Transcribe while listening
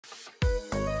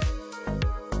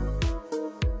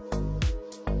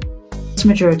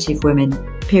majority of women,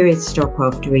 periods stop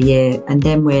after a year, and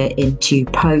then we're into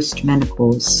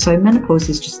post-menopause. So menopause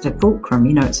is just a fulcrum,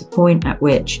 it's a point at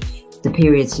which the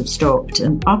periods have stopped,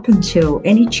 and up until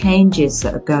any changes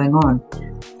that are going on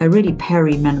are really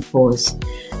peri-menopause.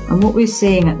 And what we're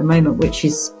seeing at the moment, which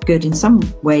is good in some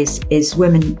ways, is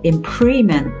women in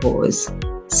pre-menopause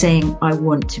saying, I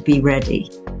want to be ready.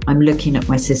 I'm looking at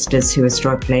my sisters who are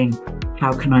struggling.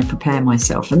 How can I prepare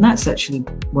myself? And that's actually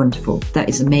wonderful. That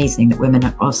is amazing that women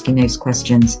are asking those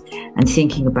questions and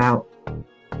thinking about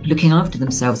looking after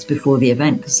themselves before the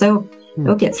event, because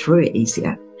they'll get through it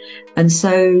easier. And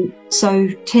so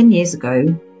 10 years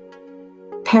ago,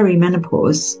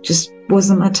 peri-menopause just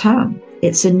wasn't a term.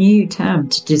 It's a new term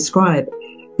to describe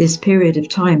this period of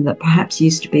time that perhaps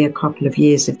used to be a couple of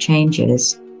years of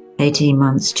changes, 18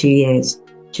 months, 2 years,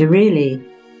 to really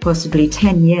possibly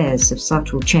 10 years of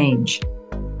subtle change.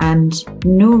 And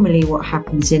normally what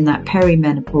happens in that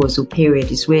perimenopausal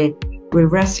period is we're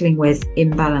wrestling with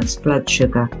imbalanced blood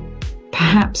sugar,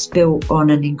 perhaps built on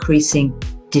an increasing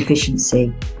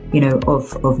deficiency,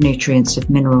 of nutrients, of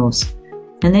minerals.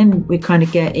 And then we kind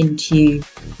of get into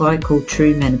what I call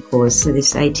true menopause. So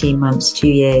this 18 months, 2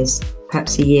 years,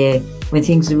 perhaps a year, when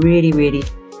things are really, really